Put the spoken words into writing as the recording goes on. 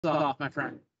Off, my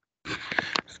friend.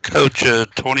 Coach,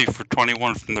 20 for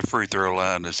 21 from the free throw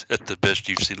line. Is that the best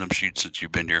you've seen them shoot since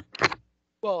you've been here?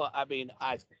 Well, I mean,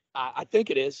 I think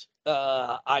it is.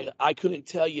 I couldn't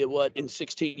tell you what in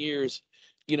 16 years,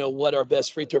 what our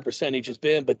best free throw percentage has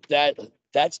been, but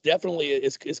that's definitely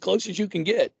as close as you can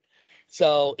get.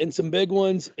 So, in some big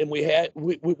ones, and we had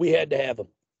to have them.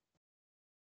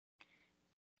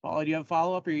 Paul, do you have a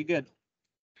follow up, or are you good?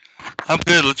 I'm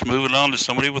good. Let's move it on to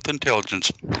somebody with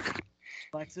intelligence.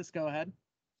 Alexis, go ahead.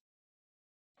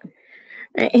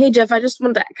 Hey, Jeff, I just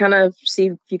wanted to kind of see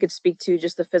if you could speak to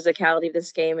just the physicality of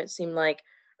this game. It seemed like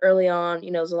early on,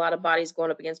 there's a lot of bodies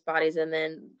going up against bodies, and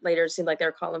then later it seemed like they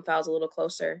were calling fouls a little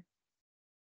closer.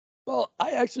 Well,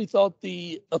 I actually thought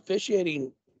the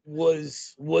officiating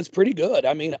was pretty good.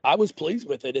 I mean, I was pleased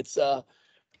with it. It's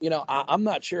I'm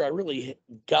not sure I really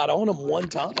got on them one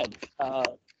time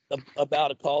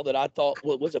about a call that I thought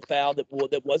was a foul that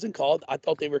wasn't called. I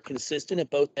thought they were consistent at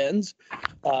both ends.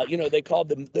 They called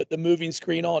the moving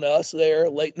screen on us there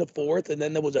late in the fourth, and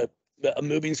then there was a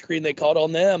moving screen they called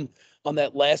on them on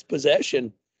that last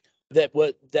possession. That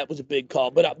was a big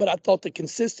call, but I thought the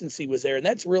consistency was there, and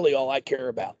that's really all I care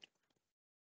about.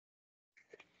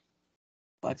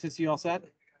 Alexis, you all set?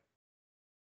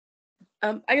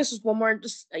 I guess just one more.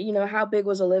 Just how big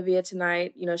was Olivia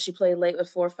tonight? She played late with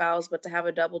 4 fouls, but to have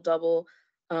a double-double,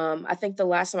 I think the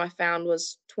last time I found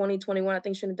was 2021. I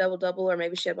think she had a double-double, or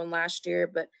maybe she had one last year.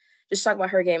 But just talk about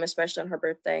her game, especially on her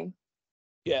birthday.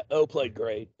 Yeah, O played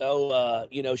great.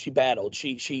 She battled.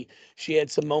 She had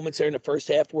some moments there in the first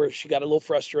half where she got a little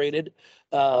frustrated.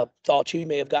 Thought she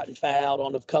may have gotten fouled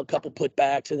on a couple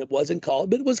putbacks, and it wasn't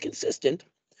called, but it was consistent.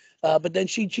 But then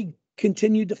she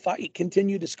continued to fight,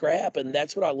 continued to scrap, and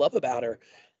that's what I love about her,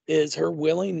 is her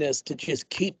willingness to just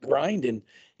keep grinding.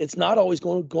 It's not always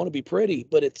going to be pretty,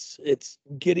 but it's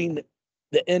getting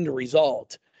the end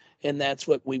result, and that's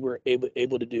what we were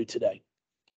able to do today.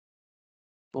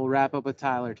 We'll wrap up with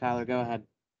Tyler. Tyler, go ahead.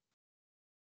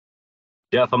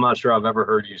 Jeff, I'm not sure I've ever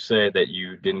heard you say that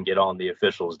you didn't get on the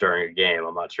officials during a game.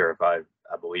 I'm not sure if I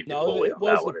believe you fully on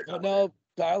that one or not. No,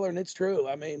 Tyler, and it's true.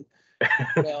 I mean,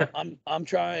 I'm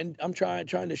trying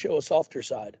to show a softer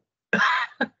side.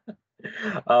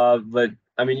 But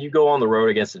I mean, you go on the road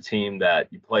against a team that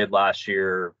you played last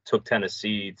year, took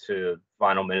Tennessee to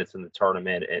final minutes in the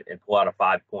tournament, and pull out a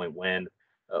 5-point win.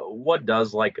 What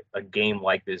does like a game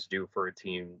like this do for a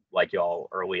team like y'all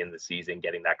early in the season,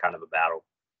 getting that kind of a battle?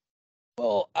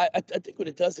 Well, I think what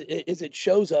it does is it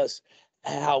shows us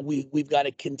how we've got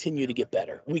to continue to get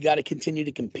better. We got to continue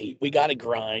to compete. We got to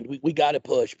grind. We got to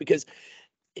push, because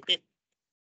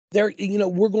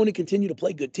we're going to continue to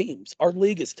play good teams. Our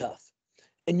league is tough,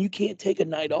 and you can't take a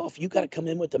night off. You got to come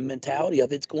in with the mentality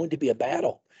of it's going to be a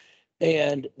battle.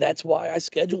 And that's why I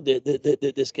scheduled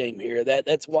this game here.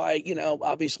 That's why,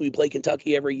 obviously we play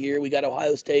Kentucky every year. We got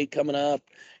Ohio State coming up.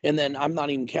 And then I'm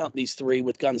not even counting these 3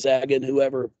 with Gonzaga and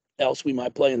whoever else we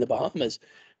might play in the Bahamas.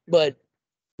 But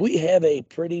we have a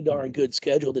pretty darn good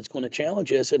schedule that's going to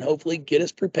challenge us and hopefully get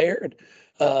us prepared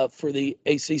for the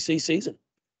ACC season.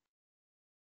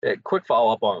 A quick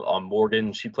follow-up on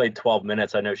Morgan. She played 12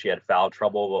 minutes. I know she had foul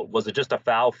trouble. Was it just a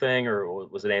foul thing, or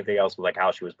was it anything else with like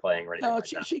how she was playing? Or no,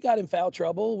 she got in foul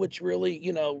trouble, which really,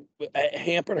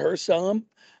 hampered her some.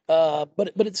 But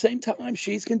at the same time,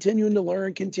 she's continuing to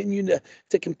learn, continuing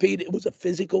to compete. It was a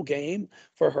physical game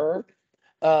for her.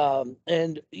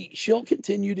 And she'll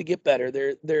continue to get better.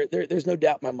 There's no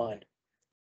doubt in my mind.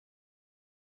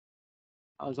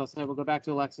 I was also able to go back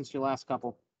to Alexis, your last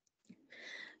couple.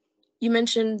 You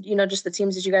mentioned, just the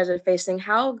teams that you guys are facing.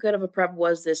 How good of a prep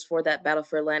was this for that battle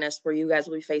for Atlantis, where you guys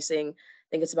will be facing? I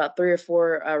think it's about 3 or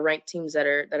 4 ranked teams that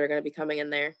are going to be coming in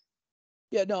there.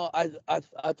 Yeah, no, I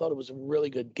thought it was a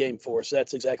really good game for us.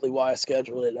 That's exactly why I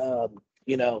scheduled it.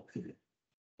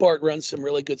 Bart runs some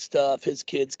really good stuff. His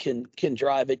kids can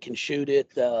drive it, can shoot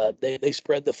it. They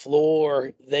spread the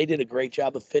floor. They did a great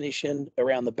job of finishing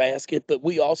around the basket. But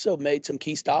we also made some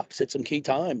key stops at some key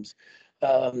times.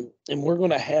 And we're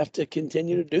going to have to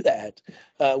continue to do that.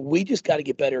 We just got to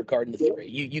get better at guarding the 3.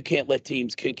 You can't let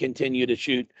teams continue to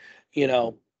shoot,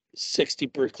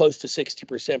 close to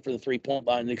 60% for the 3-point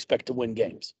line and expect to win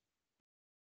games.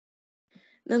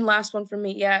 Then last one for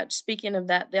me. Yeah, speaking of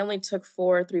that, they only took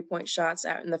 4 3-point shots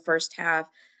out in the first half.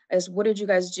 What did you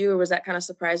guys do, or was that kind of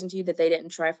surprising to you that they didn't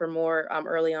try for more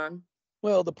early on?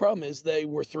 Well, the problem is they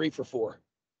were 3 for 4.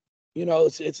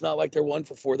 It's not like they're 1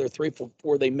 for 4. They're 3 for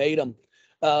 4. They made them.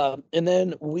 And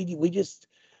then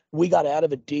we got out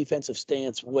of a defensive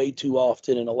stance way too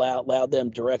often and allowed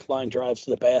them direct line drives to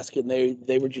the basket, and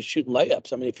they were just shooting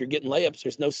layups. I mean, if you're getting layups,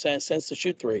 there's no sense to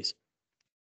shoot threes.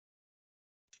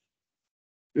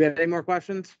 We have any more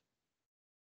questions?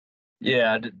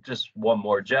 Yeah, just one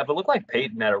more, Jeff. It looked like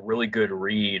Peyton had a really good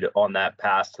read on that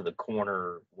pass to the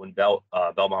corner when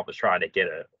Belmont was trying to get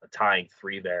a tying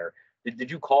three there.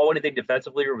 Did you call anything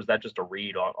defensively, or was that just a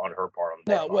read on her part?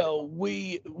 No, well,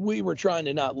 we were trying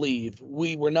to not leave.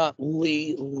 We were not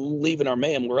leaving our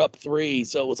man. We're up 3,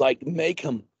 so it was like make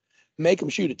them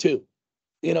shoot a 2.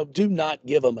 Do not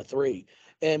give them a 3.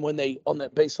 And when they on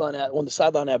that baseline on the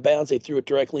sideline out of bounds, they threw it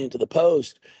directly into the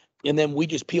post, and then we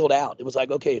just peeled out. It was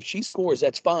like, okay, if she scores,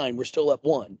 that's fine. We're still up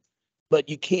 1, but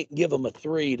you can't give them a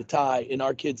 3 to tie. And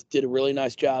our kids did a really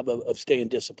nice job of staying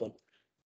disciplined.